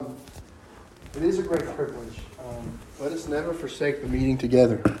It is a great privilege. Let us never forsake the meeting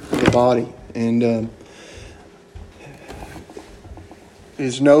together, the body. And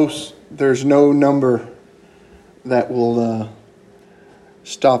there's no number that will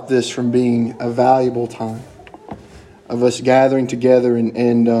stop this from being a valuable time of us gathering together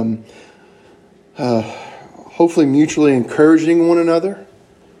and hopefully mutually encouraging one another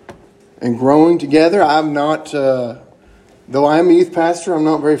and growing together. I'm not, though I am a youth pastor, I'm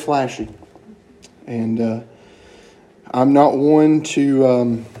not very flashy. And I'm not one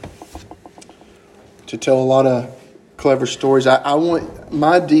to tell a lot of clever stories. I want,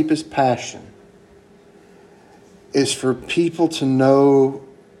 my deepest passion is for people to know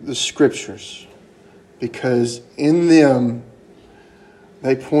the Scriptures, because in them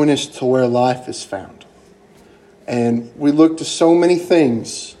they point us to where life is found. And we look to so many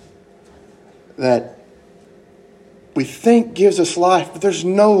things that we think gives us life, but there's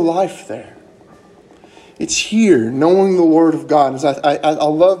no life there. It's here, knowing the Word of God. As I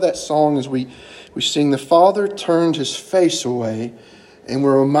love that song as we sing, "The Father turned His face away," and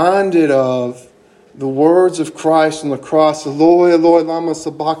we're reminded of the words of Christ on the cross, "Eloi, Eloi, lama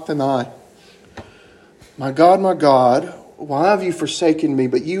sabachthani." My God, why have you forsaken me?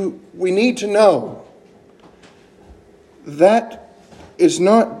 But we need to know that is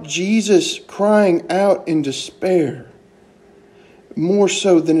not Jesus crying out in despair, more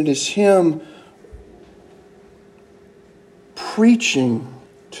so than it is Him preaching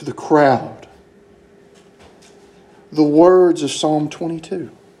to the crowd the words of Psalm 22.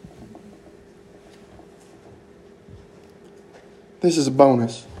 This is a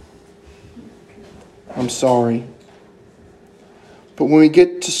bonus. I'm sorry. But when we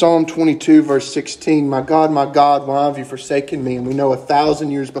get to Psalm 22, verse 16, my God, why have you forsaken me?" And we know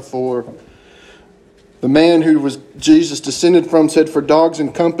 1,000 years before, the man who was Jesus descended from said, "For dogs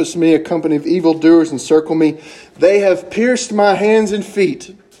encompass me, a company of evildoers encircle me. They have pierced my hands and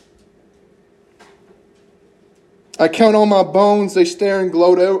feet. I count all my bones, they stare and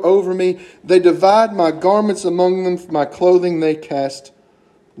gloat over me. They divide my garments among them, for my clothing they cast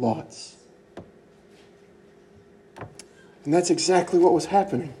lots." And that's exactly what was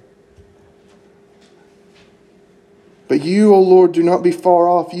happening. "But you, O Lord, do not be far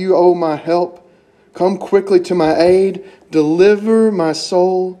off. You, O my help, come quickly to my aid. Deliver my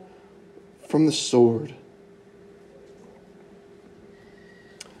soul from the sword."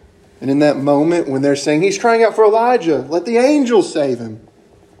 And in that moment when they're saying, "He's crying out for Elijah, let the angels save him,"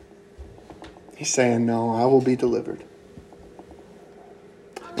 He's saying, "No, I will be delivered."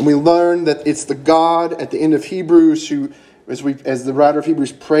 And we learn that it's the God at the end of Hebrews who, as the writer of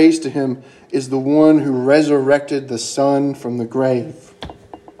Hebrews prays to Him, is the one who resurrected the Son from the grave.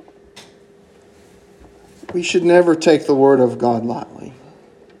 We should never take the Word of God lightly.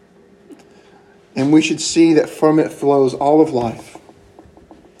 And we should see that from it flows all of life.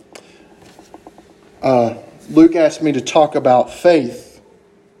 Luke asked me to talk about faith.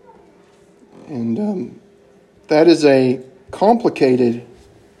 And that is a complicated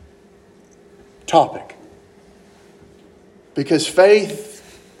topic. Because faith,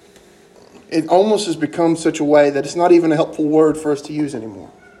 it almost has become such a way that it's not even a helpful word for us to use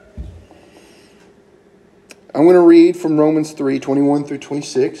anymore. I'm going to read from Romans 3, 21 through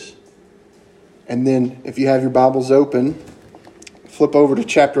 26. And then if you have your Bibles open, flip over to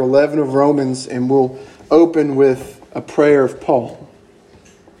chapter 11 of Romans, and we'll open with a prayer of Paul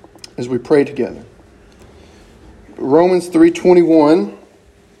as we pray together. Romans 3:21.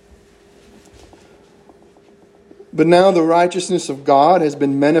 "But now the righteousness of God has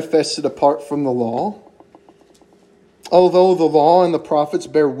been manifested apart from the law, although the law and the prophets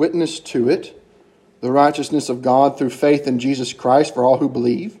bear witness to it, the righteousness of God through faith in Jesus Christ for all who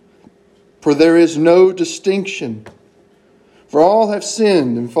believe. For there is no distinction. For all have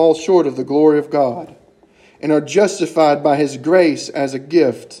sinned and fall short of the glory of God, and are justified by His grace as a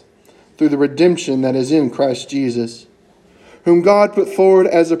gift through the redemption that is in Christ Jesus, whom God put forward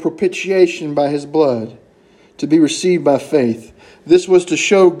as a propitiation by His blood, to be received by faith. This was to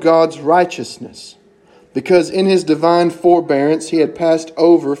show God's righteousness, because in His divine forbearance He had passed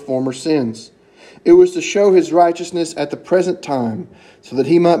over former sins. It was to show His righteousness at the present time, so that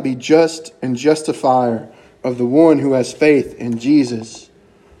He might be just and justifier of the one who has faith in Jesus."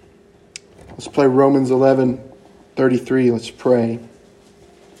 Let's play Romans 11:33. Let's pray.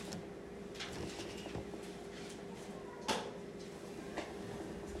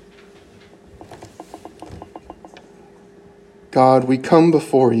 God, we come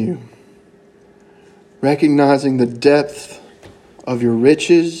before You, recognizing the depth of Your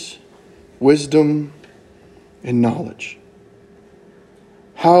riches, wisdom, and knowledge.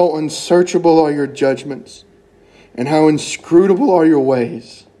 How unsearchable are your judgments, and how inscrutable are your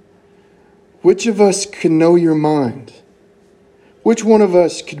ways. Which of us can know your mind? Which one of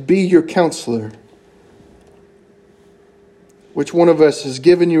us could be your counselor? Which one of us has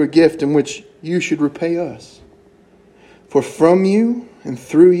given you a gift in which you should repay us? For from you and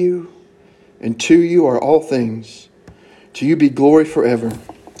through you and to you are all things. To you be glory forever.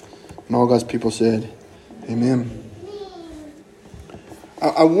 And all God's people said, Amen.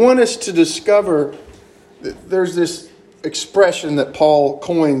 I want us to discover that there's this expression that Paul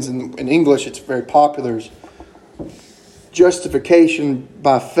coins in English. It's very popular. It's justification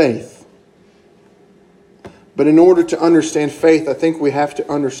by faith. But in order to understand faith, I think we have to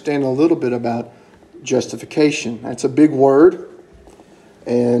understand a little bit about justification. That's a big word.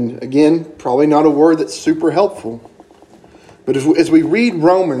 And again, probably not a word that's super helpful. But as we read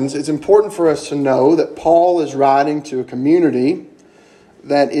Romans, it's important for us to know that Paul is writing to a community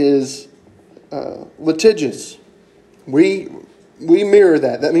that is litigious. We mirror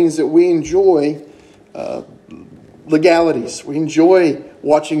that. That means that we enjoy legalities. We enjoy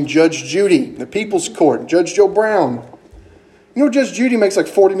watching Judge Judy, the People's Court, Judge Joe Brown. You know, Judge Judy makes like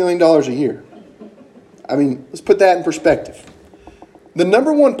 $40 million a year. I mean, let's put that in perspective. The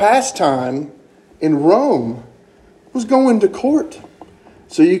number one pastime in Rome was going to court.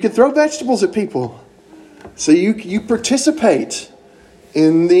 So you could throw vegetables at people. So you participate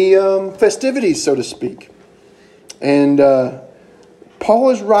in the festivities, so to speak. And Paul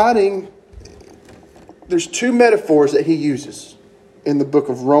is writing, there's two metaphors that he uses in the book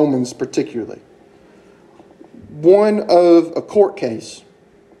of Romans particularly. One of a court case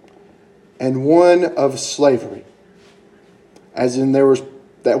and one of slavery. As in there was,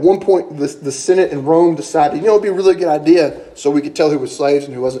 at one point the Senate in Rome decided, you know, it'd be a really good idea so we could tell who was slaves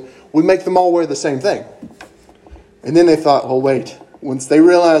and who wasn't. We make them all wear the same thing. And then they thought, oh wait, once they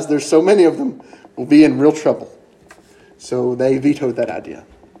realize there's so many of them, we'll be in real trouble. So they vetoed that idea.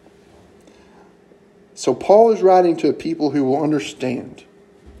 So Paul is writing to a people who will understand.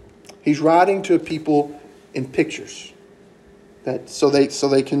 He's writing to a people in pictures, that so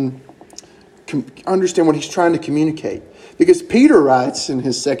they can understand what he's trying to communicate. Because Peter writes in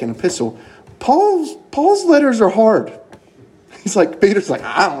his second epistle, Paul's letters are hard. Peter's like,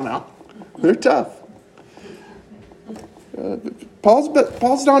 I don't know. They're tough.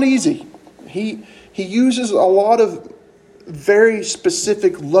 Paul's not easy. He uses a lot of very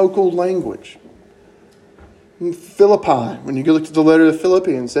specific local language. In Philippi, when you look at the letter to the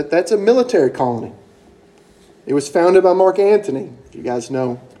Philippians, that's a military colony. It was founded by Mark Antony. If you guys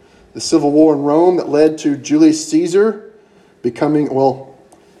know the civil war in Rome that led to Julius Caesar becoming,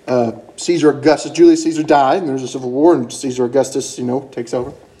 Caesar Augustus. Julius Caesar died, and there's a civil war, and Caesar Augustus, takes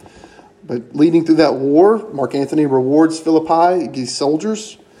over. But leading through that war, Mark Antony rewards Philippi, these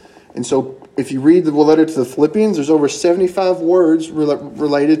soldiers. And so if you read the letter to the Philippians, there's over 75 words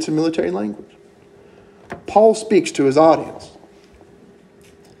related to military language. Paul speaks to his audience.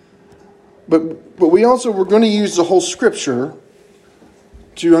 But we're going to use the whole scripture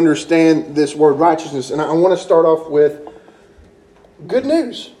to understand this word righteousness. And I want to start off with good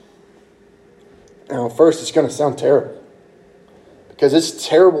news. Now, first, it's going to sound terrible because it's a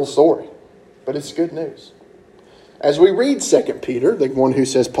terrible story, but it's good news. As we read 2 Peter, the one who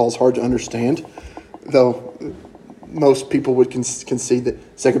says Paul's hard to understand, though most people would concede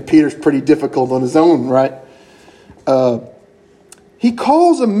that 2 Peter's pretty difficult on his own, right? He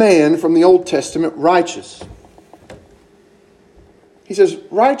calls a man from the Old Testament righteous. He says,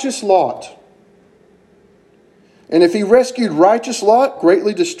 righteous Lot. And if he rescued righteous Lot,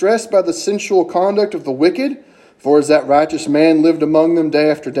 greatly distressed by the sensual conduct of the wicked, for as that righteous man lived among them day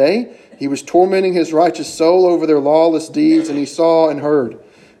after day, he was tormenting his righteous soul over their lawless deeds, and he saw and heard.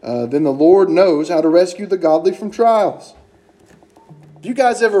 Then the Lord knows how to rescue the godly from trials. Have you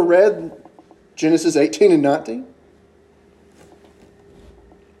guys ever read Genesis 18 and 19?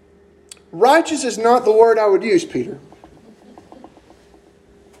 Righteous is not the word I would use, Peter.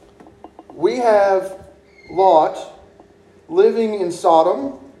 We have Lot living in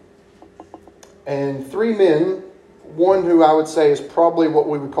Sodom and three men, one who I would say is probably what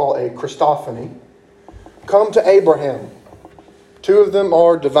we would call a Christophany, come to Abraham. Two of them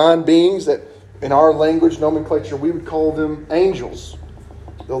are divine beings that in our language nomenclature we would call them angels.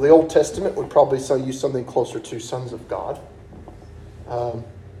 Though the Old Testament would probably use something closer to sons of God.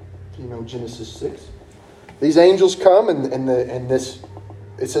 Genesis 6. These angels come and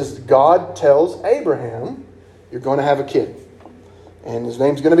it says God tells Abraham, you're going to have a kid. And his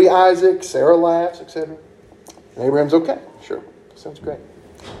name's going to be Isaac. Sarah laughs, etc. And Abraham's okay. Sure. Sounds great.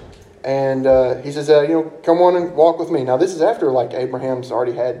 And he says, come on and walk with me. Now, this is after Abraham's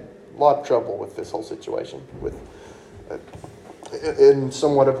already had a lot of trouble with this whole situation, with in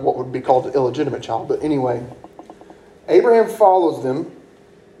somewhat of what would be called an illegitimate child. But anyway, Abraham follows them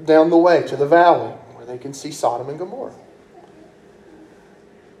down the way to the valley where they can see Sodom and Gomorrah.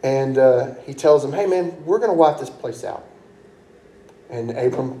 And he tells them, hey man, we're going to wipe this place out. And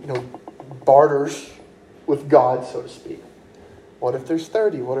Abram, barters with God, so to speak. What if there's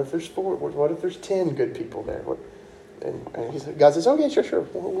 30? What if there's 4? What if there's 10 good people there? And God says, okay, sure.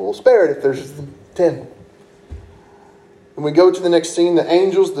 We'll spare it if there's 10. And we go to the next scene. The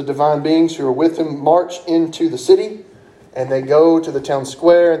angels, the divine beings who are with him, march into the city. And they go to the town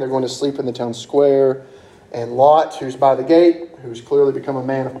square, and they're going to sleep in the town square. And Lot, who's by the gate, who's clearly become a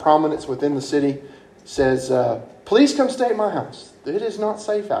man of prominence within the city, says, please come stay at my house. It is not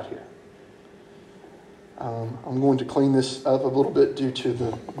safe out here. I'm going to clean this up a little bit due to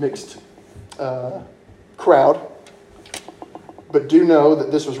the mixed crowd. But do know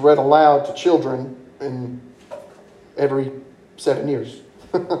that this was read aloud to children in every 7 years.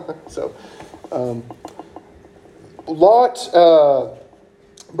 So, Lot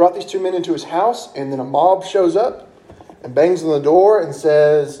brought these two men into his house, and then a mob shows up and bangs on the door and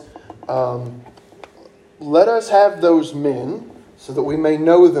says, let us have those men so that we may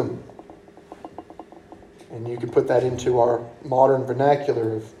know them. And you can put that into our modern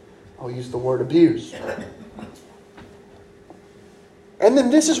vernacular of, I'll use the word abuse. And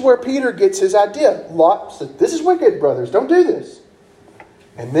then this is where Peter gets his idea. Lot said, this is wicked, brothers. Don't do this.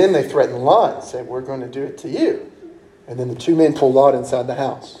 And then they threaten Lot and say, we're going to do it to you. And then the two men pull Lot inside the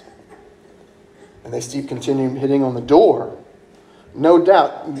house. And they continue hitting on the door. No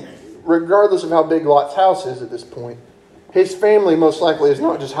doubt, regardless of how big Lot's house is at this point, his family most likely is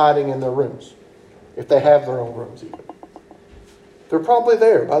not just hiding in their rooms. If they have their own rooms even. They're probably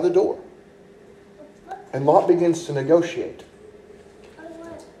there by the door. And Lot begins to negotiate.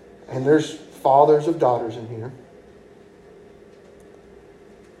 And there's fathers of daughters in here.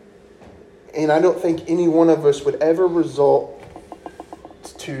 And I don't think any one of us would ever result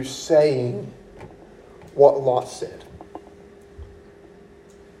to saying what Lot said.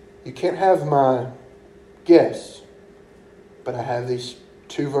 You can't have my guess, but I have these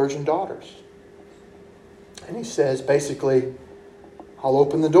 2 virgin daughters. And he says, basically, I'll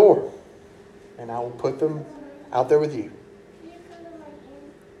open the door and I will put them out there with you.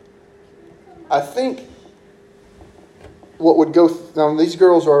 I think what would go... Now, these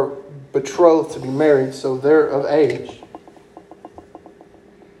girls are betrothed to be married, so they're of age.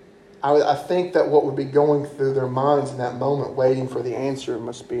 I think that what would be going through their minds in that moment, waiting for the answer,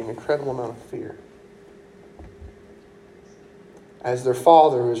 must be an incredible amount of fear. As their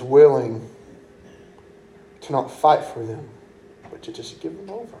father is willing to not fight for them, but to just give them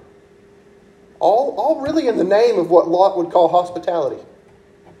over. All really in the name of what Lot would call hospitality.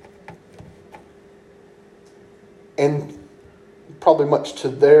 And probably much to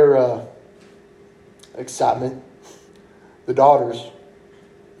their excitement, the daughters,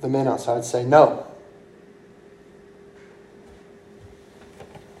 the men outside say no.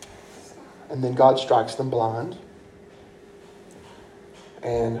 And then God strikes them blind.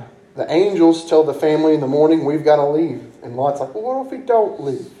 And the angels tell the family in the morning, we've got to leave. And Lot's like, well, what if we don't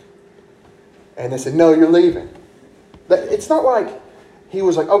leave? And they said, no, you're leaving. It's not like he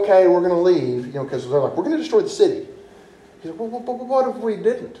was like, okay, we're going to leave, because they're like, we're going to destroy the city. He said, well, what if we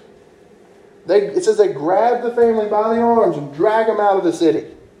didn't? It says they grabbed the family by the arms and dragged them out of the city.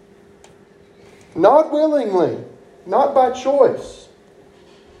 Not willingly, not by choice.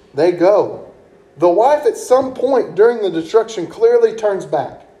 They go. The wife at some point during the destruction clearly turns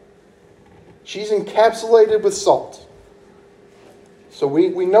back. She's encapsulated with salt. So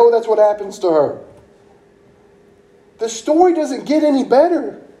we know that's what happens to her. The story doesn't get any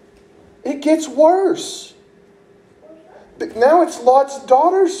better. It gets worse. But now it's Lot's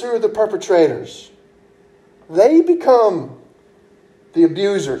daughters who are the perpetrators. They become the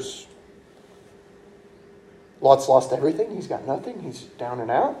abusers. Lot's lost everything. He's got nothing. He's down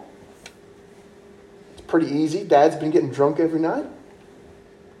and out. It's pretty easy. Dad's been getting drunk every night.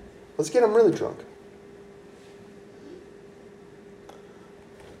 Let's get him really drunk.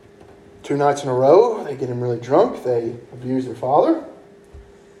 2 nights in a row, they get him really drunk. They abuse their father.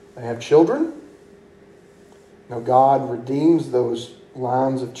 They have children. Now God redeems those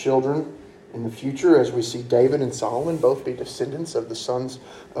lines of children in the future as we see David and Solomon both be descendants of the sons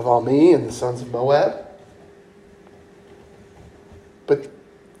of Ami and the sons of Moab. But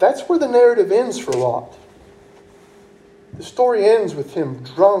that's where the narrative ends for Lot. The story ends with him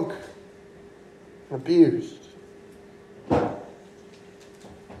drunk and abused.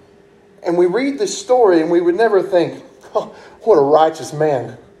 And we read this story and we would never think, oh, what a righteous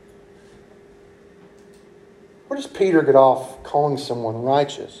man. Where does Peter get off calling someone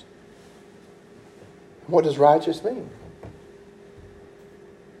righteous? What does righteous mean?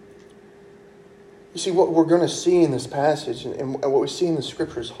 You see, what we're going to see in this passage and what we see in the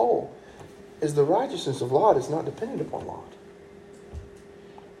Scripture as whole is the righteousness of Lot is not dependent upon Lot.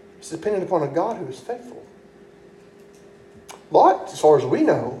 It's dependent upon a God who is faithful. Lot, as far as we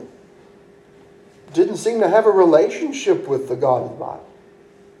know, didn't seem to have a relationship with the God of the Bible.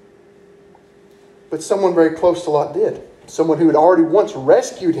 But someone very close to Lot did. Someone who had already once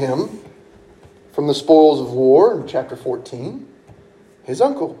rescued him from the spoils of war in chapter 14. His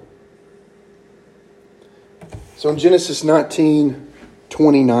uncle. So in Genesis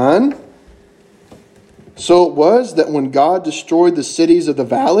 19:29, so it was that when God destroyed the cities of the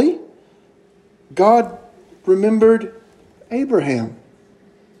valley, God remembered Abraham.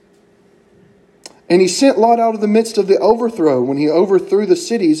 And he sent Lot out of the midst of the overthrow when he overthrew the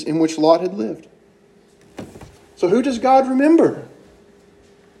cities in which Lot had lived. So who does God remember?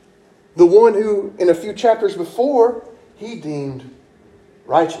 The one who, in a few chapters before, he deemed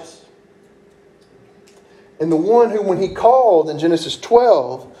righteous. And the one who, when he called in Genesis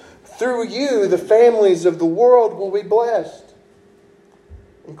 12, through you the families of the world will be blessed,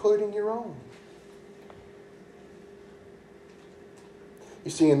 including your own. You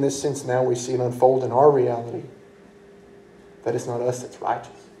see, in this sense, now we see it unfold in our reality that it's not us that's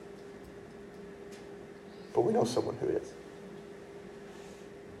righteous, but we know someone who is.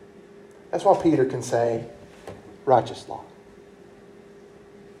 That's why Peter can say, righteous Lot.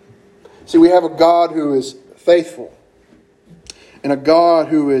 See, we have a God who is faithful and a God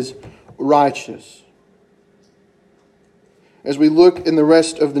who is righteous. As we look in the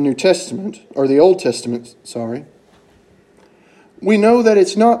rest of the New Testament, or the Old Testament, we know that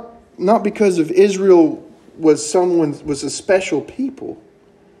it's not because of Israel was a special people,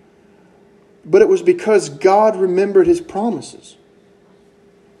 but it was because God remembered his promises.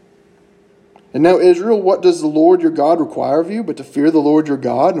 And now, Israel, what does the Lord your God require of you but to fear the Lord your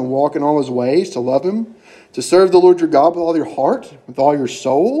God and walk in all his ways, to love him, to serve the Lord your God with all your heart, with all your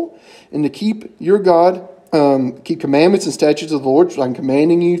soul, and to keep your God, keep commandments and statutes of the Lord, which I'm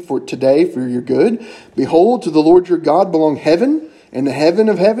commanding you for today for your good. Behold, to the Lord your God belong heaven and the heaven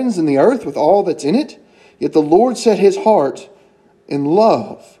of heavens and the earth with all that's in it. Yet the Lord set his heart in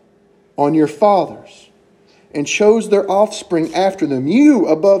love on your fathers, and chose their offspring after them, you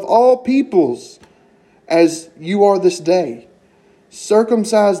above all peoples, as you are this day.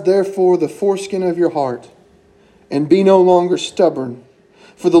 Circumcise therefore the foreskin of your heart, and be no longer stubborn.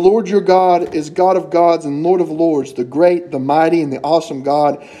 For the Lord your God is God of gods and Lord of lords, the great, the mighty, and the awesome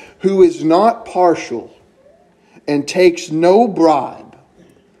God, who is not partial and takes no bribe.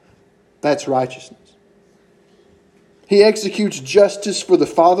 That's righteousness. He executes justice for the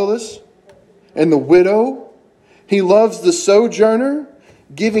fatherless and the widow. He loves the sojourner,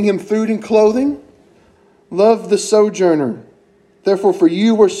 giving him food and clothing. Love the sojourner. Therefore, for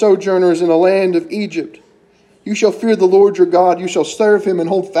you were sojourners in the land of Egypt. You shall fear the Lord your God. You shall serve him and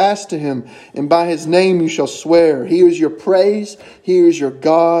hold fast to him. And by his name you shall swear. He is your praise. He is your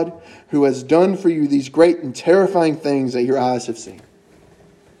God, who has done for you these great and terrifying things that your eyes have seen.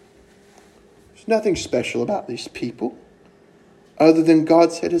 There's nothing special about these people other than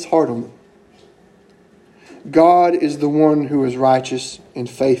God set his heart on them. God is the one who is righteous and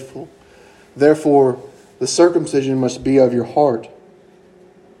faithful. Therefore, the circumcision must be of your heart.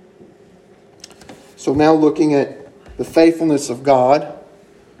 So now, looking at the faithfulness of God,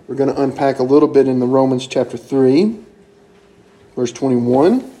 we're going to unpack a little bit in the Romans chapter 3, verse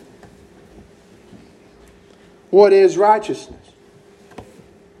 21. What is righteousness?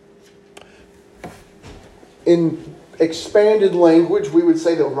 In expanded language, we would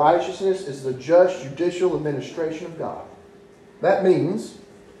say that righteousness is the just judicial administration of God. That means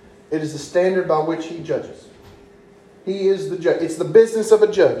it is the standard by which he judges. He is the judge. It's the business of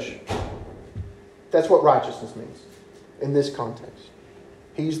a judge. That's what righteousness means in this context.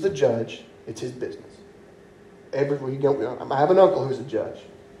 He's the judge. It's his business. I have an uncle who's a judge.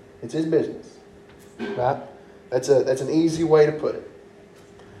 It's his business. Right? That's an easy way to put it.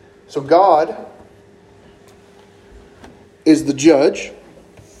 So God is the judge,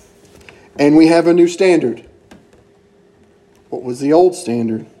 and we have a new standard. What was the old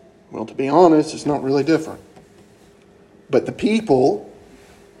standard? Well, to be honest, it's not really different. But the people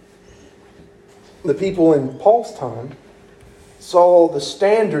in Paul's time saw the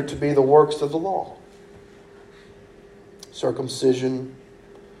standard to be the works of the law. Circumcision,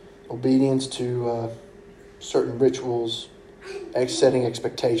 obedience to certain rituals, setting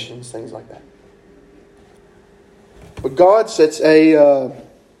expectations, things like that. But God sets a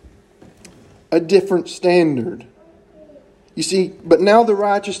different standard. You see, but now the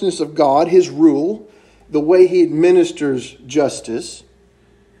righteousness of God, His rule, the way He administers justice,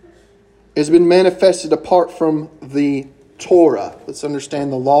 has been manifested apart from the Torah. Let's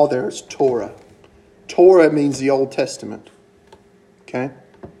understand the law there is Torah. Torah means the Old Testament. Okay?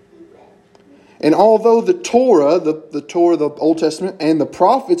 And although the Torah, the Old Testament, and the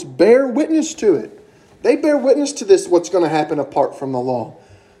prophets bear witness to it, they bear witness to this, what's going to happen apart from the law.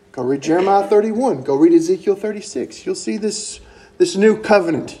 Go read Jeremiah 31. Go read Ezekiel 36. You'll see this new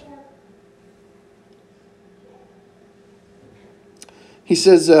covenant. He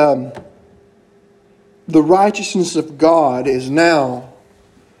says, the righteousness of God is now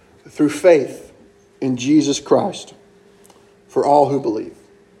through faith in Jesus Christ for all who believe.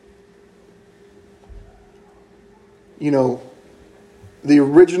 You know, the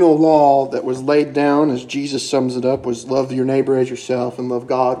original law that was laid down, as Jesus sums it up, was love your neighbor as yourself and love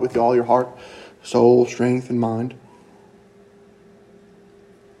God with all your heart, soul, strength, and mind.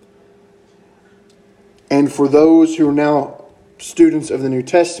 And for those who are now students of the New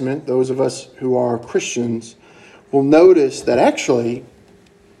Testament, those of us who are Christians, will notice that actually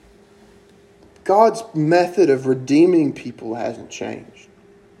God's method of redeeming people hasn't changed.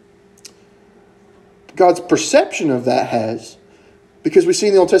 God's perception of that has. Because we see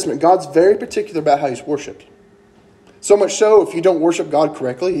in the Old Testament, God's very particular about how He's worshipped. So much so, if you don't worship God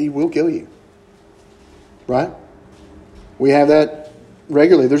correctly, He will kill you. Right? We have that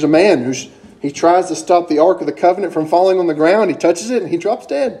regularly. There's a man he tries to stop the Ark of the Covenant from falling on the ground. He touches it and he drops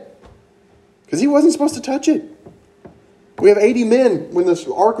dead. Because he wasn't supposed to touch it. We have 80 men, when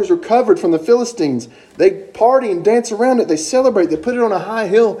the Ark was recovered from the Philistines, they party and dance around it. They celebrate. They put it on a high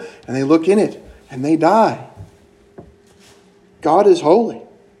hill and they look in it and they die. God is holy,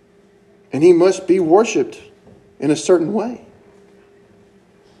 and He must be worshipped in a certain way.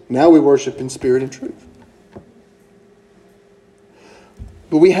 Now we worship in spirit and truth.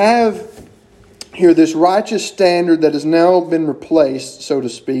 But we have here this righteous standard that has now been replaced, so to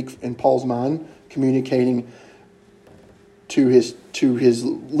speak, in Paul's mind, communicating to his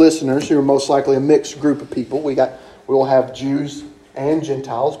listeners, who are most likely a mixed group of people. We will have Jews and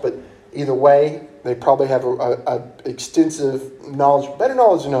Gentiles, but either way, they probably have a extensive knowledge, better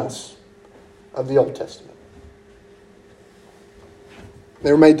knowledge than us, of the Old Testament.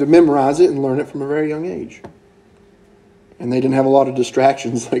 They were made to memorize it and learn it from a very young age. And they didn't have a lot of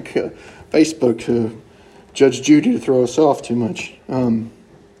distractions like Facebook to Judge Judy to throw us off too much.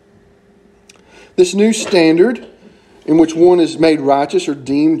 This new standard in which one is made righteous or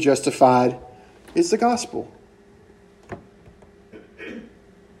deemed justified is the gospel.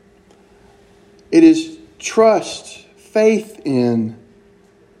 It is trust, faith in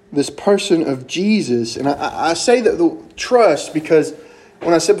this person of Jesus. And I say that the trust because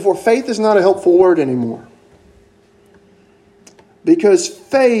when I said before, faith is not a helpful word anymore. Because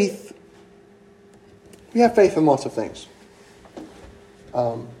faith, we have faith in lots of things.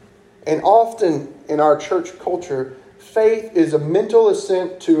 And often in our church culture, faith is a mental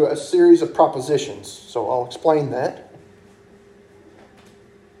assent to a series of propositions. So I'll explain that.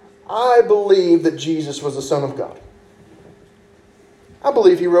 I believe that Jesus was the Son of God. I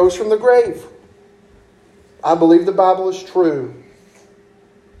believe He rose from the grave. I believe the Bible is true.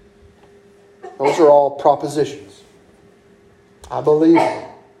 Those are all propositions. I believe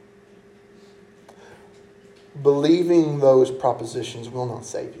them. Believing those propositions will not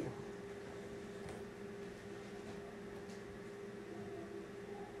save you.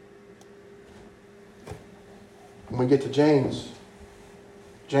 When we get to James,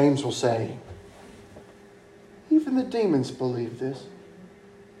 James will say, even the demons believe this.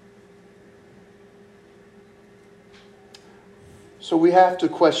 So we have to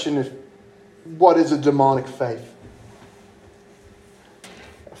question what is a demonic faith?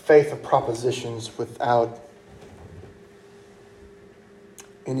 A faith of propositions without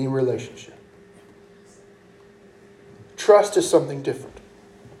any relationship. Trust is something different.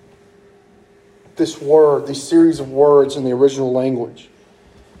 This word, these series of words in the original language,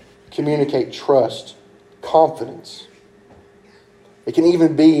 communicate trust, confidence. It can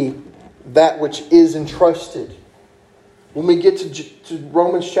even be that which is entrusted. When we get to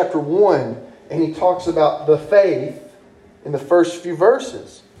Romans chapter 1, and he talks about the faith in the first few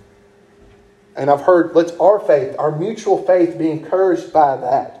verses. And I've heard, let's our faith, our mutual faith, be encouraged by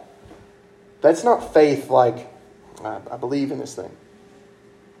that. That's not faith like, I believe in this thing.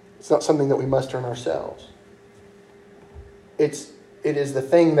 It's not something that we muster in ourselves. It is the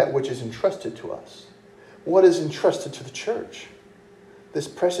thing that which is entrusted to us. what is entrusted to the church? This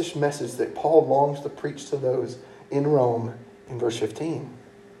precious message that Paul longs to preach to those in Rome in verse 15.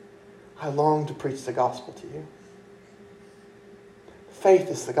 I long to preach the gospel to you. Faith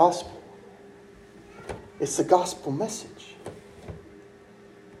is the gospel. It's the gospel message.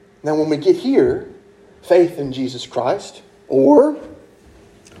 Now when we get here, faith in Jesus Christ, or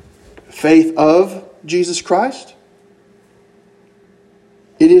faith of Jesus Christ,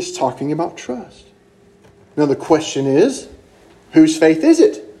 it is talking about trust. Now the question is, whose faith is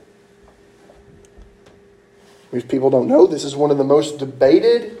it? If people don't know, this is one of the most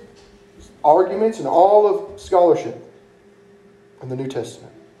debated arguments in all of scholarship in the New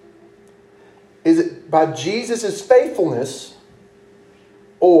Testament. Is it by Jesus' faithfulness,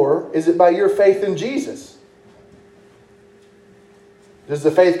 or is it by your faith in Jesus? Does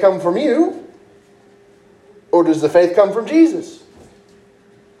the faith come from you, or does the faith come from Jesus?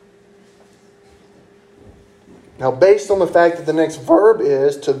 Now, based on the fact that the next verb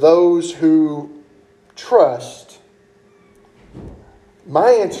is to those who trust,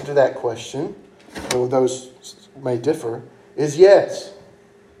 my answer to that question, though those may differ, is yes.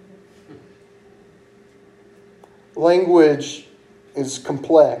 Language is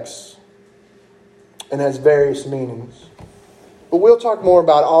complex and has various meanings. But we'll talk more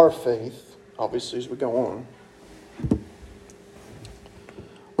about our faith, obviously, as we go on.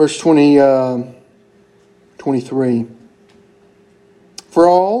 Verse 23. For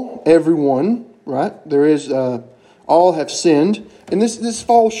all, everyone, right? There is, all have sinned. And this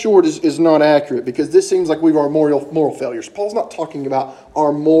falls short is not accurate, because this seems like we are moral failures. Paul's not talking about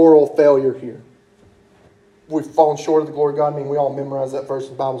our moral failure here. We've fallen short of the glory of God. I mean, we all memorize that verse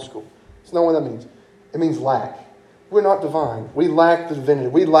in Bible school. It's not what that means. It means lack. We're not divine. We lack the divinity.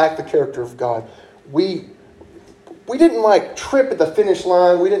 We lack the character of God. We didn't trip at the finish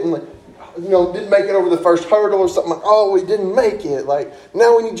line. We didn't didn't make it over the first hurdle or something. Oh, we didn't make it.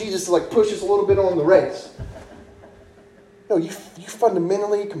 Now we need Jesus to push us a little bit on the race. No, you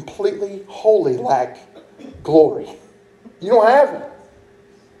fundamentally, completely, wholly lack glory. You don't have it.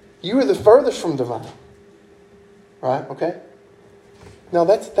 You are the furthest from divine. Right? Okay? Now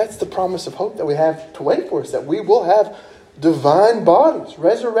that's the promise of hope that we have to wait for us, that we will have divine bodies,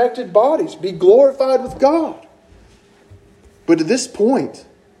 resurrected bodies, be glorified with God. But at this point,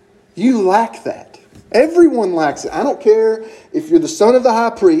 you lack that. Everyone lacks it. I don't care if you're the son of the high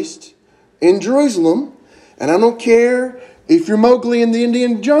priest in Jerusalem, and I don't care if you're Mowgli in the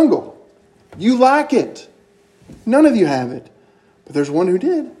Indian jungle. You lack it. None of you have it. But there's one who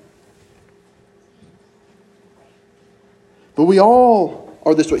did. But we all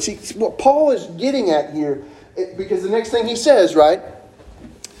are this way. See, what Paul is getting at here, because the next thing he says, right,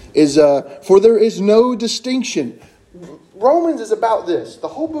 is, for there is no distinction. Romans is about this. The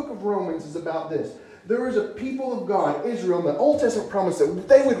whole book of Romans is about this. There is a people of God, Israel, and the Old Testament promised that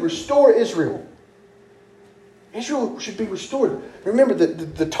they would restore Israel. Israel should be restored. Remember,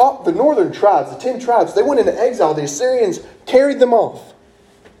 the northern tribes, the 10 tribes, they went into exile. The Assyrians carried them off.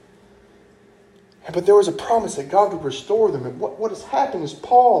 But there was a promise that God would restore them. And what has happened is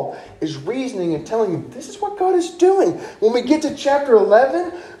Paul is reasoning and telling them, this is what God is doing. When we get to chapter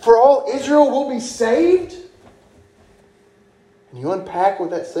 11, for all Israel will be saved. And you unpack what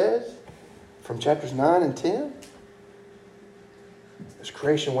that says from chapters 9 and 10. As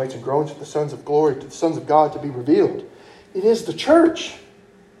creation waits and groans for the sons of glory, to the sons of God to be revealed. It is the church.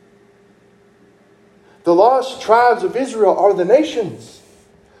 The lost tribes of Israel are the nations.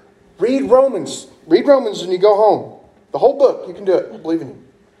 Read Romans. Read Romans when you go home. The whole book. You can do it. I believe in you.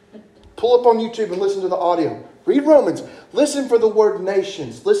 Pull up on YouTube and listen to the audio. Read Romans. Listen for the word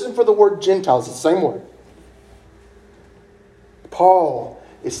nations. Listen for the word Gentiles. It's the same word. Paul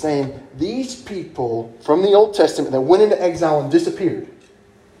is saying these people from the Old Testament that went into exile and disappeared,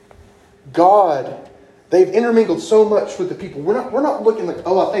 God, they've intermingled so much with the people. We're not looking like,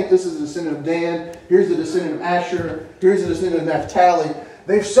 oh, I think this is the descendant of Dan. Here's the descendant of Asher. Here's the descendant of Naphtali.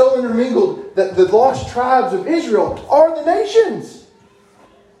 They've so intermingled that the lost tribes of Israel are the nations.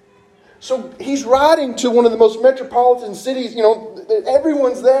 So he's writing to one of the most metropolitan cities.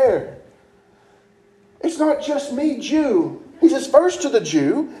 Everyone's there. It's not just me, Jew. He says first to the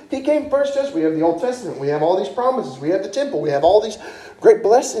Jew. He came first to us. We have the Old Testament. We have all these promises. We have the temple. We have all these great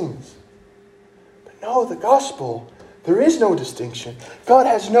blessings. But no, the gospel, there is no distinction. God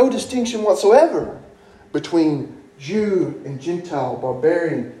has no distinction whatsoever between Jew and Gentile,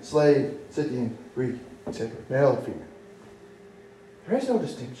 barbarian, slave, Scythian, Greek, etc. Male or female. There is no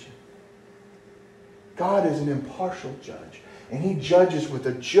distinction. God is an impartial judge. And He judges with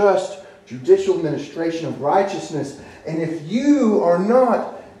a just judicial administration of righteousness. And if you are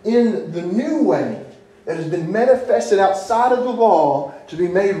not in the new way, that has been manifested outside of the law to be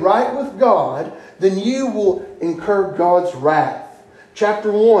made right with God, then you will incur God's wrath.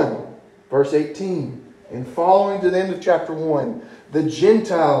 Chapter 1, verse 18, and following to the end of chapter 1, the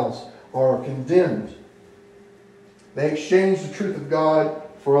Gentiles are condemned. They exchanged the truth of God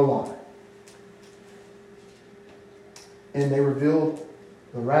for a lie. And they revealed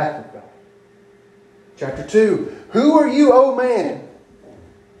the wrath of God. Chapter 2, who are you, O man?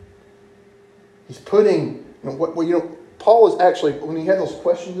 He's putting, Paul is actually, when he had those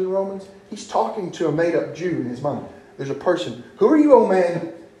questions in Romans, he's talking to a made-up Jew in his mind. There's a person, who are you, O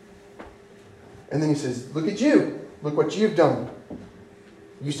man? And then he says, look at you. Look what you've done.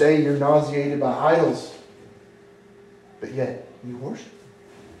 You say you're nauseated by idols, but yet you worship.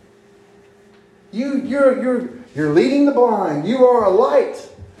 You're leading the blind. You are a light.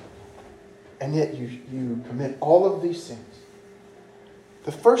 And yet you commit all of these sins.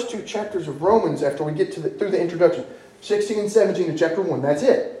 The first two chapters of Romans, after we get through the introduction, 16 and 17 in chapter 1, that's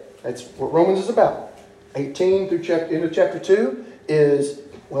it. That's what Romans is about. 18 through into chapter 2 is,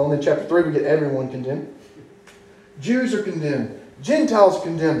 well, in chapter 3 we get everyone condemned. Jews are condemned. Gentiles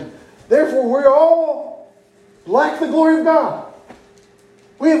condemned. Therefore, we're all lack the glory of God.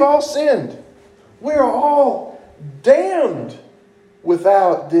 We have all sinned. We are all damned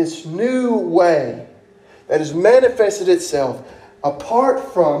without this new way that has manifested itself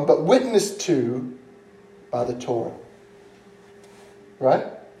apart from, but witnessed to, by the Torah. Right?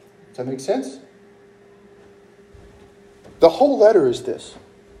 Does that make sense? The whole letter is this.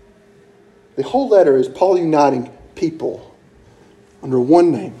 The whole letter is Paul uniting people under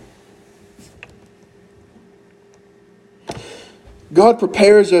one name. God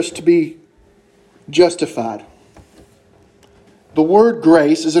prepares us to be justified. The word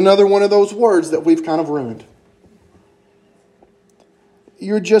grace is another one of those words that we've kind of ruined.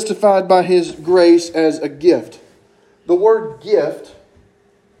 You're justified by His grace as a gift. The word gift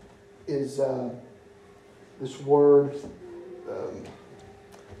is this word.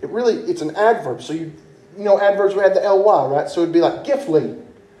 It's an adverb. So you know adverbs we had the ly, right? So it'd be like giftly.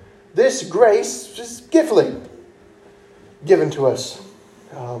 This grace is giftly given to us.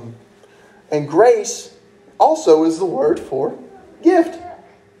 And grace also is the word for gift.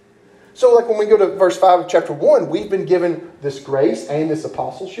 So like when we go to verse 5 of chapter 1, we've been given this grace and this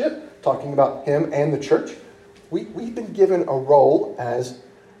apostleship, talking about him and the church. We've been given a role as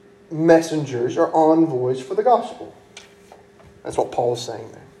messengers or envoys for the gospel. That's what Paul is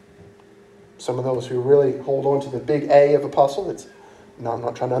saying there. Some of those who really hold on to the big A of apostle, I'm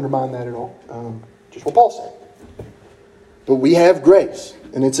not trying to undermine that at all. Just what Paul's saying. But we have grace,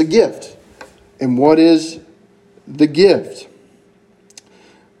 and it's a gift. And what is the gift?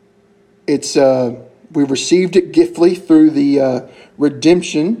 It's we received it giftly through the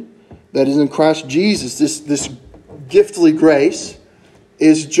redemption that is in Christ Jesus. This giftly grace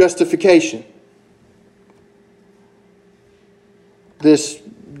is justification. This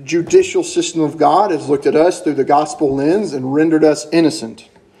judicial system of God has looked at us through the gospel lens and rendered us innocent.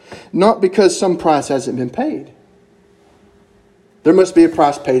 Not because some price hasn't been paid. There must be a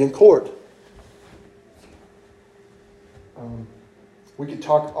price paid in court. We could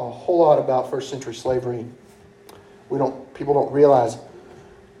talk a whole lot about first century slavery. People don't realize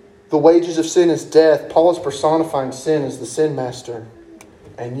the wages of sin is death. Paul is personifying sin as the sin master,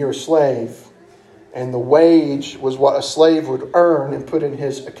 and you're a slave. And the wage was what a slave would earn and put in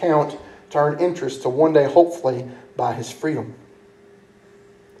his account to earn interest to one day, hopefully, buy his freedom.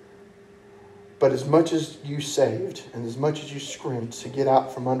 But as much as you saved and as much as you scrimped to get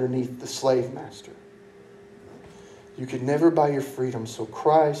out from underneath the slave master, you could never buy your freedom. So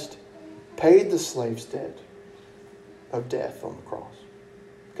Christ paid the slave's debt of death on the cross.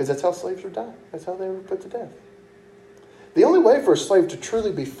 Because that's how slaves would die. That's how they were put to death. The only way for a slave to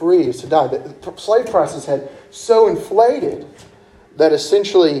truly be free is to die. The slave prices had so inflated that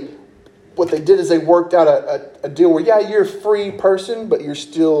essentially what they did is they worked out a deal where, you're a free person, but you're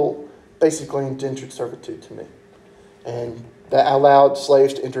still basically indentured servitude to me. And that allowed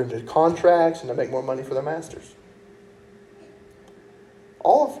slaves to enter into contracts and to make more money for their masters.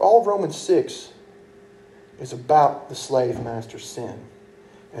 All of Romans 6 is about the slave master's sin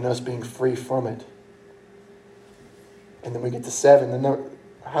and us being free from it. And then we get to 7. Then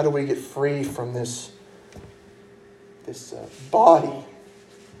how do we get free from this body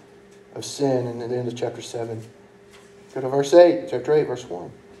of sin? And at the end of chapter 7, go to verse 8, chapter 8, verse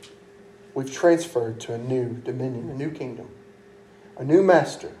 1. We've transferred to a new dominion, a new kingdom, a new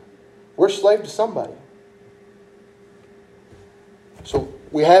master. We're slave to somebody. So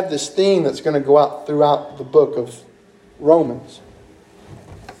we have this theme that's going to go out throughout the book of Romans.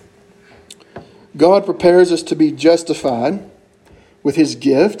 God prepares us to be justified with His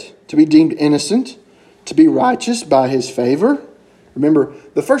gift, to be deemed innocent, to be righteous by His favor. Remember,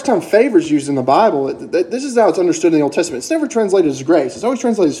 the first time favor is used in the Bible, this is how it's understood in the Old Testament. It's never translated as grace. It's always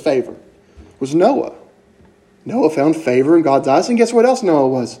translated as favor. It was Noah. Noah found favor in God's eyes. And guess what else Noah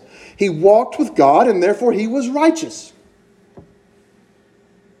was? He walked with God, and therefore he was righteous.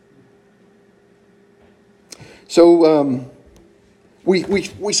 So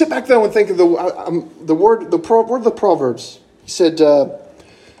we sit back though and think of the word of the Proverbs. He said,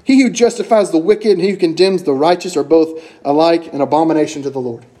 "He who justifies the wicked and he who condemns the righteous are both alike an abomination to the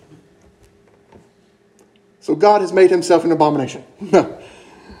Lord." So God has made Himself an abomination. No.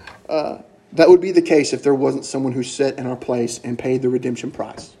 That would be the case if there wasn't someone who sat in our place and paid the redemption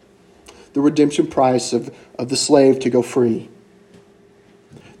price. The redemption price of the slave to go free.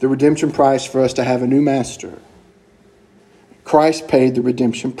 The redemption price for us to have a new master. Christ paid the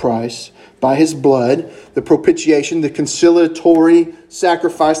redemption price by His blood, the propitiation, the conciliatory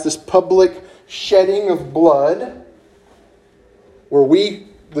sacrifice, this public shedding of blood, where we,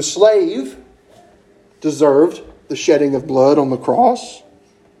 the slave, deserved the shedding of blood on the cross.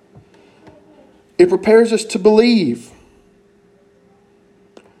 It prepares us to believe.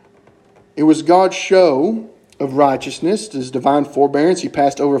 It was God's show of righteousness, His divine forbearance. He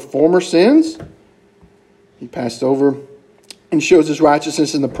passed over former sins. He passed over and shows His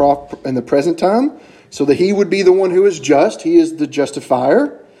righteousness in the present time, so that He would be the one who is just. He is the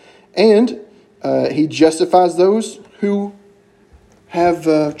justifier. And He justifies those who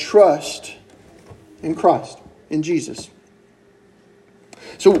have trust in Christ, in Jesus.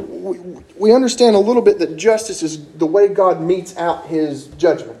 So we understand a little bit that justice is the way God metes out His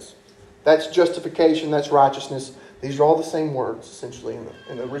judgments. That's justification, that's righteousness. These are all the same words, essentially,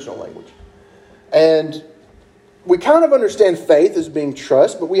 in the original language. And we kind of understand faith as being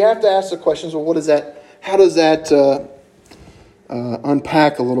trust, but we have to ask the questions, well, what is that? How does that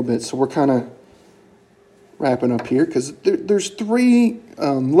unpack a little bit? So we're kind of wrapping up here, because there's three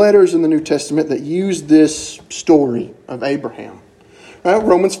letters in the New Testament that use this story of Abraham. Right?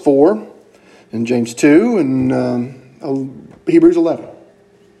 Romans 4, and James 2, and Hebrews 11.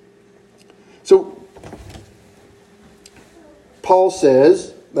 So Paul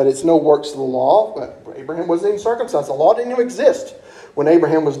says that it's no works of the law, but Abraham wasn't even circumcised. The law didn't even exist when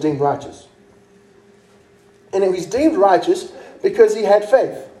Abraham was deemed righteous. And it was deemed righteous because he had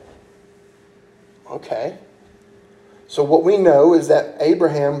faith. Okay. So what we know is that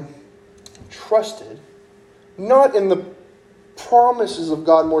Abraham trusted, not in the promises of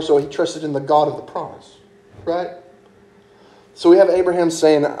God more so, he trusted in the God of the promise. Right? So we have Abraham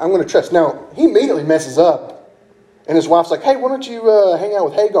saying, I'm going to trust. Now, he immediately messes up. And his wife's like, hey, why don't you hang out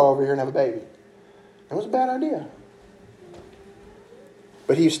with Hagar over here and have a baby? That was a bad idea.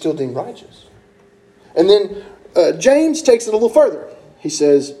 But he was still deemed righteous. And then James takes it a little further. He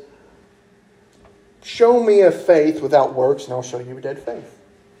says, show me a faith without works, and I'll show you a dead faith.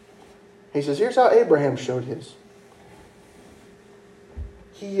 He says, here's how Abraham showed his.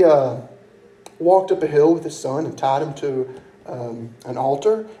 He walked up a hill with his son and tied him to an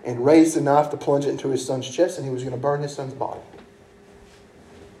altar and raised the knife to plunge it into his son's chest, and he was going to burn his son's body.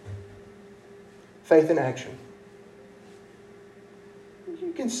 Faith in action.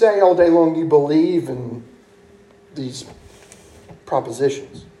 You can say all day long you believe in these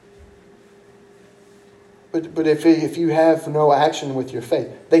propositions. But if you have no action with your faith,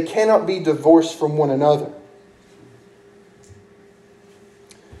 they cannot be divorced from one another.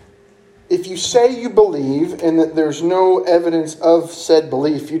 If you say you believe and that there's no evidence of said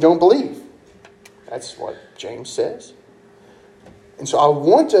belief, you don't believe. That's what James says. And so I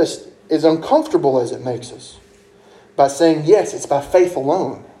want us, as uncomfortable as it makes us, by saying, yes, it's by faith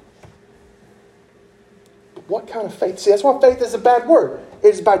alone. But what kind of faith? See, that's why faith is a bad word.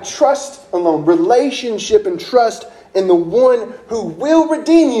 It's by trust alone, relationship and trust in the one who will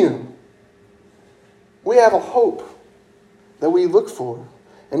redeem you. We have a hope that we look for.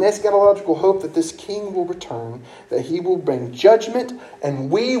 An eschatological hope that this King will return, that He will bring judgment,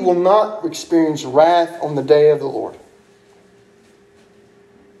 and we will not experience wrath on the day of the Lord.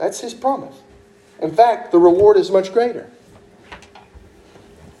 That's His promise. In fact, the reward is much greater.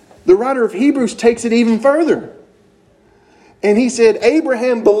 The writer of Hebrews takes it even further. And he said,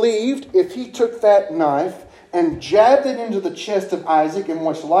 Abraham believed if he took that knife and jabbed it into the chest of Isaac and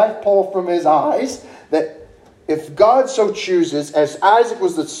watched life fall from his eyes, that if God so chooses, as Isaac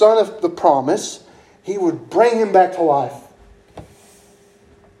was the son of the promise, He would bring him back to life.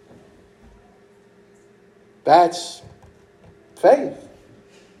 That's faith.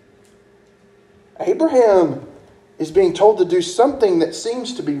 Abraham is being told to do something that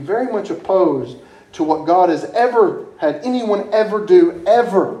seems to be very much opposed to what God has ever had anyone ever do,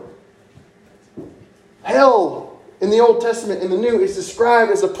 ever. Hell in the Old Testament and the New is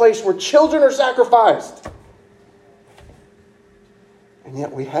described as a place where children are sacrificed. And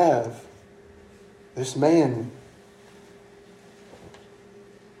yet we have this man.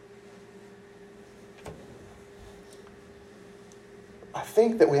 I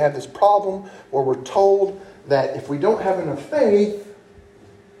think that we have this problem where we're told that if we don't have enough faith,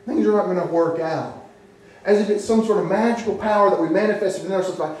 things are not going to work out. As if it's some sort of magical power that we manifest in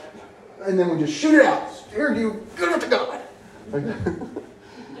ourselves by, and then we just shoot it out. Here you give it to God.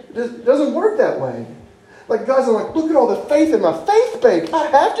 It doesn't work that way. Like God's like, look at all the faith in my faith bank. I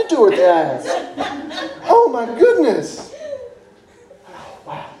have to do what they ask. Oh my goodness. Oh,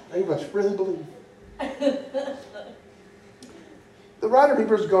 wow. They must really believe. The writer of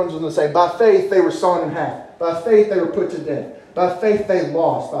Hebrews goes on to say, by faith they were sawn in half. By faith they were put to death. By faith they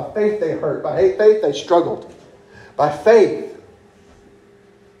lost. By faith they hurt. By faith they struggled. By faith.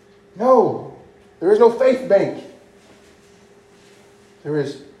 No. There is no faith bank. There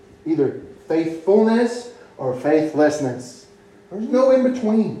is either faithfulness or faithlessness. There's no in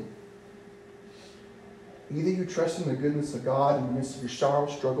between. Either you trust in the goodness of God in the midst of your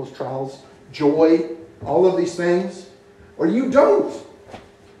sorrows, struggles, trials, joy, all of these things, or you don't.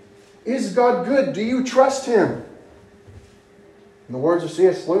 Is God good? Do you trust Him? In the words of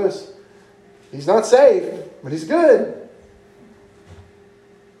C.S. Lewis, He's not saved, but He's good.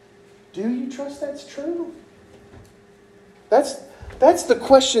 Do you trust that's true? That's the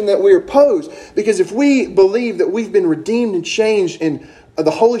question that we are posed. Because if we believe that we've been redeemed and changed and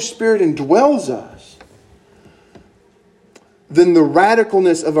the Holy Spirit indwells us, then the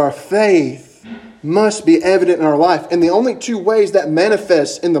radicalness of our faith must be evident in our life. And the only two ways that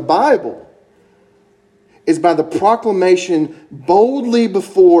manifests in the Bible is by the proclamation boldly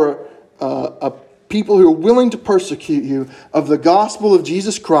before people who are willing to persecute you of the gospel of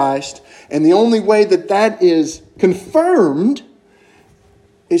Jesus Christ. And the only way that that is confirmed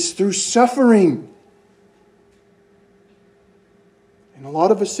is through suffering. And a lot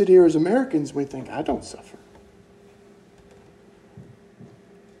of us sit here as Americans, we think, I don't suffer.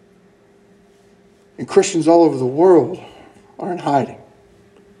 And Christians all over the world are in hiding.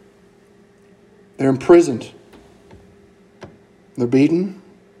 They're imprisoned. They're beaten.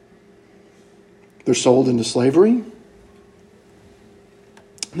 They're sold into slavery. And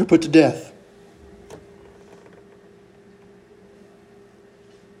they're put to death.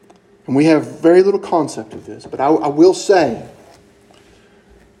 And we have very little concept of this. But I will say,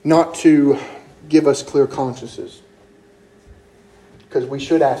 not to give us clear consciences, because we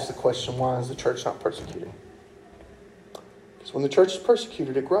should ask the question, why is the church not persecuted? Because when the church is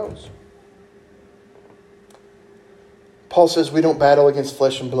persecuted, it grows. Paul says we don't battle against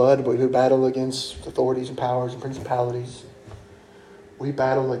flesh and blood, but we battle against authorities and powers and principalities. We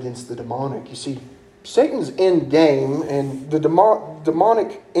battle against the demonic. You see, Satan's end game and the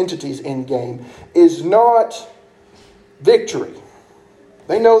demonic entity's end game is not victory.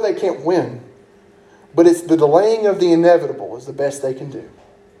 They know they can't win. But it's the delaying of the inevitable is the best they can do.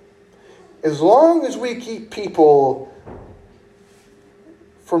 As long as we keep people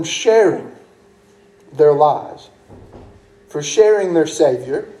from sharing their lives, for sharing their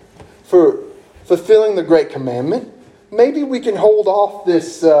Savior, for fulfilling the great commandment, maybe we can hold off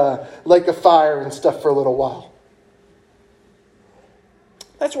this lake of fire and stuff for a little while.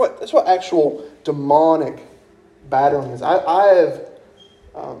 That's what actual demonic battling is.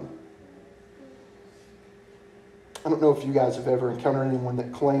 I don't know if you guys have ever encountered anyone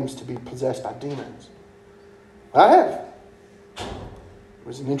that claims to be possessed by demons. I have. It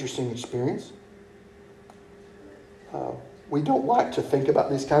was an interesting experience. We don't like to think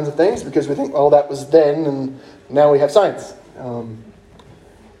about these kinds of things because we think, well, that was then and now we have science.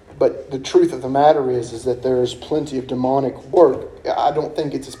 But the truth of the matter is that there is plenty of demonic work. I don't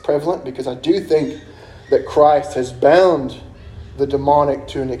think it's as prevalent because I do think that Christ has bound the demonic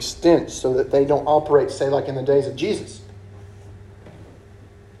to an extent so that they don't operate, say, like in the days of Jesus.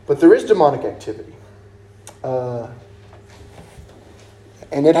 But there is demonic activity. And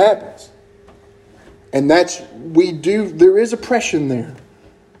it happens. And there is oppression there.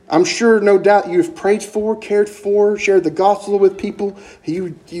 I'm sure, no doubt, you've prayed for, cared for, shared the gospel with people.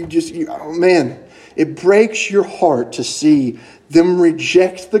 Oh man, it breaks your heart to see them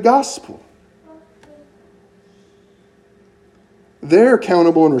reject the gospel. They're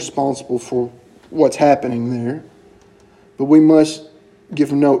accountable and responsible for what's happening there. But we must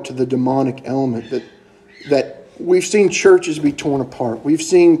give note to the demonic element that we've seen churches be torn apart. We've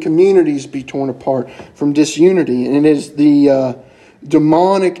seen communities be torn apart from disunity. And it is the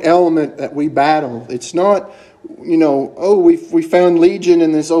demonic element that we battle. It's not, we found Legion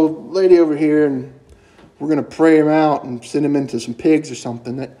and this old lady over here, and we're going to pray him out and send him into some pigs or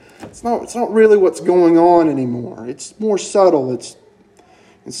something. It's not really what's going on anymore. It's more subtle.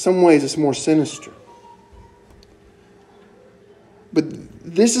 In some ways, it's more sinister. But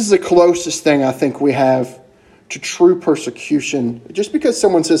this is the closest thing I think we have to true persecution. Just because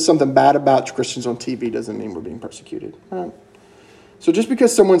someone says something bad about Christians on TV doesn't mean we're being persecuted. Right? So just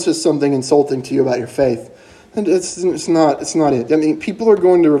because someone says something insulting to you about your faith, it's not it. I mean, people are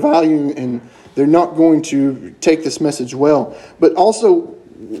going to revile you, and they're not going to take this message well. But also,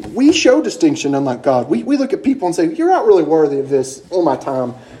 we show distinction, unlike God. We look at people and say, you're not really worthy of this all my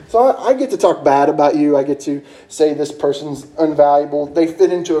time. So I get to talk bad about you. I get to say this person's unvaluable. They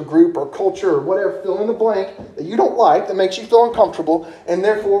fit into a group or culture or whatever, fill in the blank, that you don't like, that makes you feel uncomfortable, and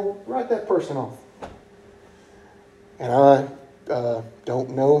therefore write that person off. And I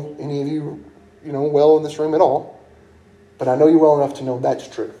don't know any of you, well in this room at all, but I know you well enough to know that's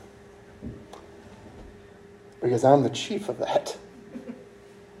true. Because I'm the chief of that.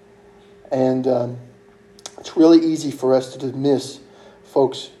 And it's really easy for us to dismiss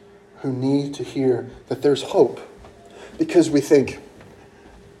folks who need to hear that there's hope, because we think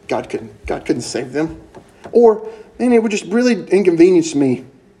God couldn't save them, or man, it would just really inconvenience me.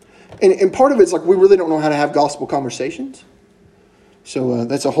 And part of it's like we really don't know how to have gospel conversations. So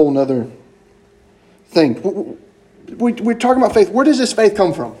that's a whole nother thing. We're talking about faith. Where does this faith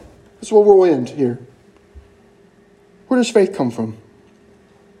come from? That's where we'll end here. Where does faith come from?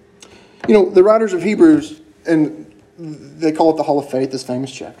 The writers of Hebrews, and they call it the Hall of Faith, this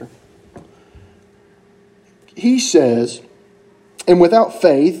famous chapter. He says, and without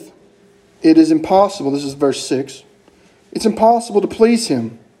faith, it is impossible, this is verse 6, it's impossible to please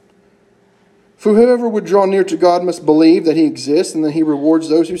him. For whoever would draw near to God must believe that he exists and that he rewards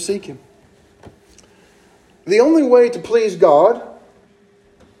those who seek him. The only way to please God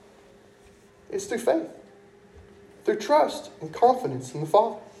is through faith, through trust and confidence in the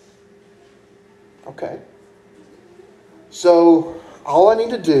Father. Okay. So all I need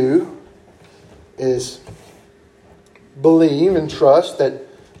to do is believe and trust that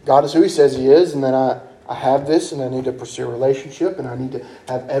God is who he says he is, and that I have this, and I need to pursue a relationship, and I need to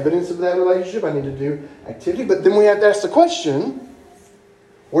have evidence of that relationship. I need to do activity. But then we have to ask the question,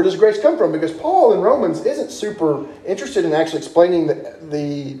 where does grace come from? Because Paul in Romans isn't super interested in actually explaining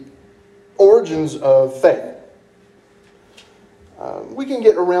the origins of faith. We can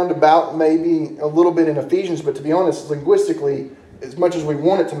get around about maybe a little bit in Ephesians, but to be honest, linguistically, as much as we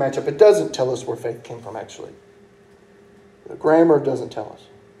want it to match up, it doesn't tell us where faith came from, actually. The grammar doesn't tell us.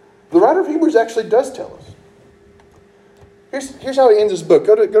 The writer of Hebrews actually does tell us. Here's how he ends his book.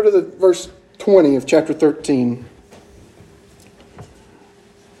 Go to the verse 20 of chapter 13.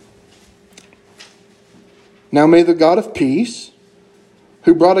 Now may the God of peace,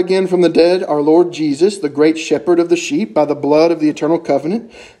 who brought again from the dead our Lord Jesus, the great shepherd of the sheep, by the blood of the eternal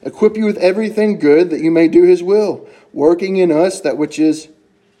covenant, equip you with everything good that you may do his will, working in us that which is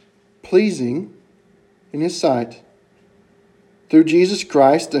pleasing in his sight. Through Jesus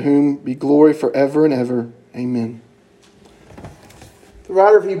Christ, to whom be glory forever and ever. Amen. The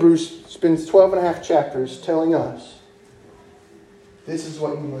writer of Hebrews spends 12 and a half chapters telling us, this is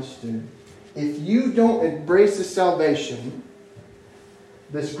what you must do. If you don't embrace this salvation,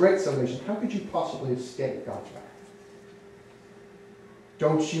 this great salvation, how could you possibly escape God's wrath?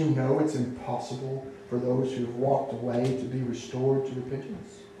 Don't you know it's impossible for those who have walked away to be restored to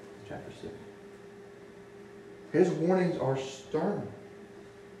repentance? Chapter 6. His warnings are stern.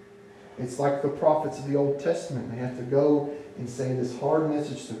 It's like the prophets of the Old Testament. They have to go and say this hard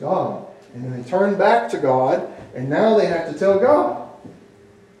message to God. And then they turn back to God, and now they have to tell God.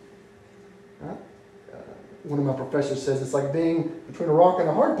 One of my professors says it's like being between a rock and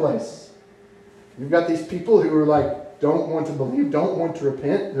a hard place. You've got these people who are don't want to believe, don't want to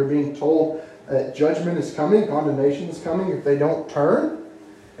repent. They're being told that judgment is coming, condemnation is coming if they don't turn.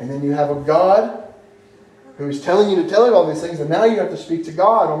 And then you have a God who's telling you to tell him all these things, and now you have to speak to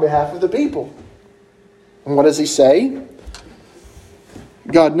God on behalf of the people. And what does he say?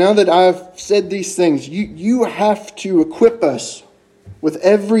 God, now that I've said these things, you have to equip us with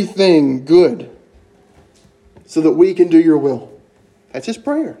everything good so that we can do your will. That's his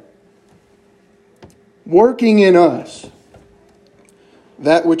prayer. Working in us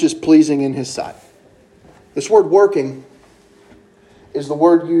that which is pleasing in his sight. This word working is the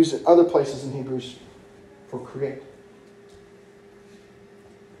word used in other places in Hebrews for create.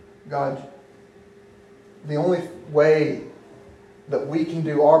 God, the only way that we can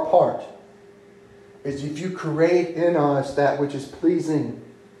do our part is if you create in us that which is pleasing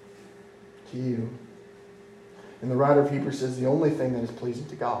to you. And the writer of Hebrews says the only thing that is pleasing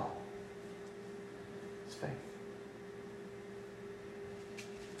to God is faith.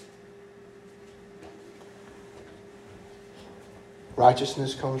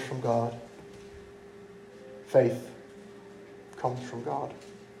 Righteousness comes from God. Faith comes from God.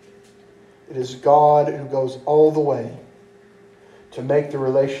 It is God who goes all the way to make the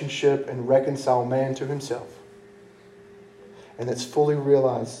relationship and reconcile man to himself. And it's fully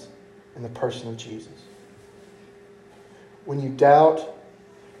realized in the person of Jesus. When you doubt,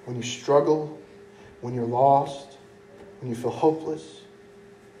 when you struggle, when you're lost, when you feel hopeless,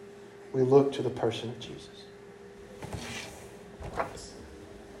 we look to the person of Jesus.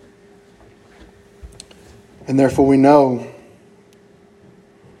 And therefore we know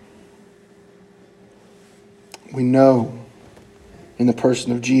in the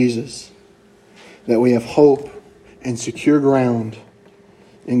person of Jesus that we have hope and secure ground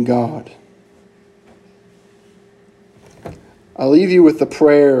in God. I'll leave you with the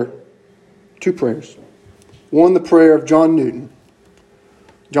prayer, two prayers. One, the prayer of John Newton.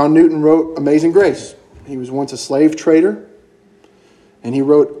 John Newton wrote Amazing Grace. He was once a slave trader, and he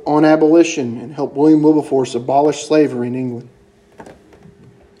wrote on abolition and helped William Wilberforce abolish slavery in England.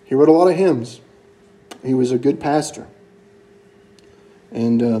 He wrote a lot of hymns. He was a good pastor.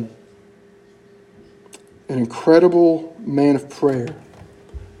 And an incredible man of prayer.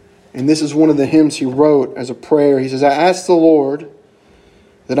 And this is one of the hymns he wrote as a prayer. He says, I ask the Lord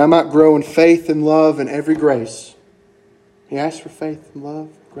that I might grow in faith and love and every grace. He asked for faith and love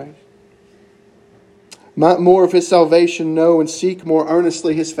and grace. Might more of His salvation know and seek more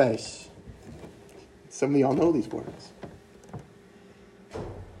earnestly His face. Some of y'all know these words.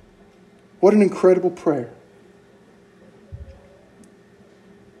 What an incredible prayer.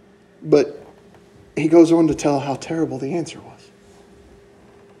 But he goes on to tell how terrible the answer was.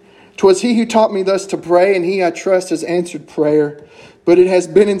 'Twas He who taught me thus to pray, and He, I trust, has answered prayer. But it has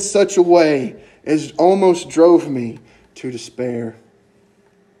been in such a way as almost drove me to despair.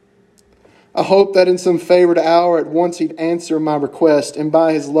 I hope that in some favored hour at once He'd answer my request, and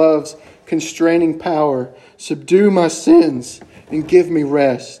by His love's constraining power subdue my sins and give me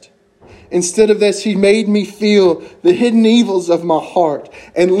rest. Instead of this, He made me feel the hidden evils of my heart,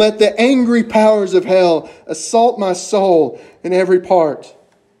 and let the angry powers of hell assault my soul in every part.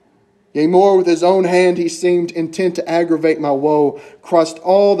 Yea, more with His own hand He seemed intent to aggravate my woe, crossed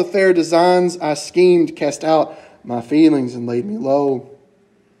all the fair designs I schemed, cast out my feelings and laid me low.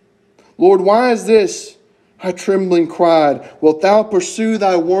 Lord, why is this? I trembling cried. Wilt Thou pursue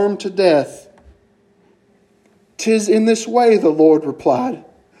Thy worm to death? 'Tis in this way, the Lord replied.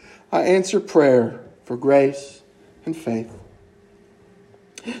 I answer prayer for grace and faith.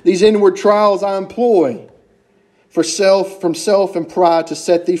 These inward trials I employ from self and pride to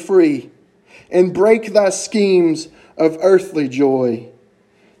set thee free and break thy schemes of earthly joy,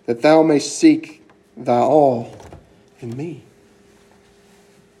 that thou mayst seek thy all in me.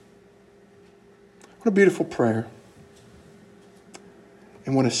 What a beautiful prayer.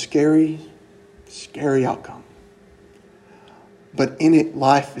 And what a scary, scary outcome. But in it,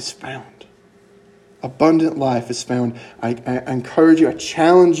 life is found. Abundant life is found. I encourage you, I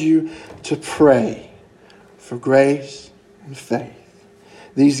challenge you to pray for grace and faith.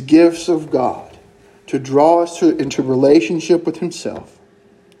 These gifts of God to draw us into relationship with Himself,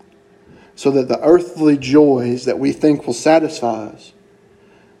 so that the earthly joys that we think will satisfy us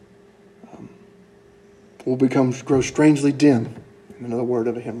will grow strangely dim, in another word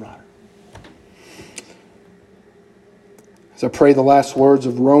of a hymn writer. As I pray the last words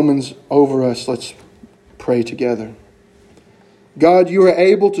of Romans over us, let's pray together. God, You are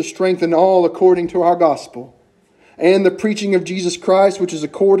able to strengthen all according to our gospel, and the preaching of Jesus Christ, which is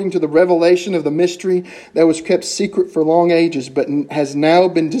according to the revelation of the mystery that was kept secret for long ages, but has now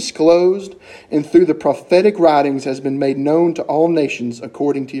been disclosed, and through the prophetic writings has been made known to all nations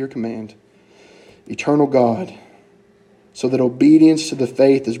according to Your command. Eternal God, so that obedience to the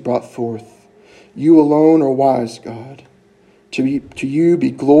faith is brought forth. You alone are wise, God. To You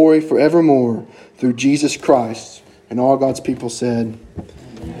be glory forevermore through Jesus Christ. And all God's people said,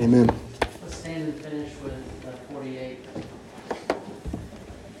 Amen.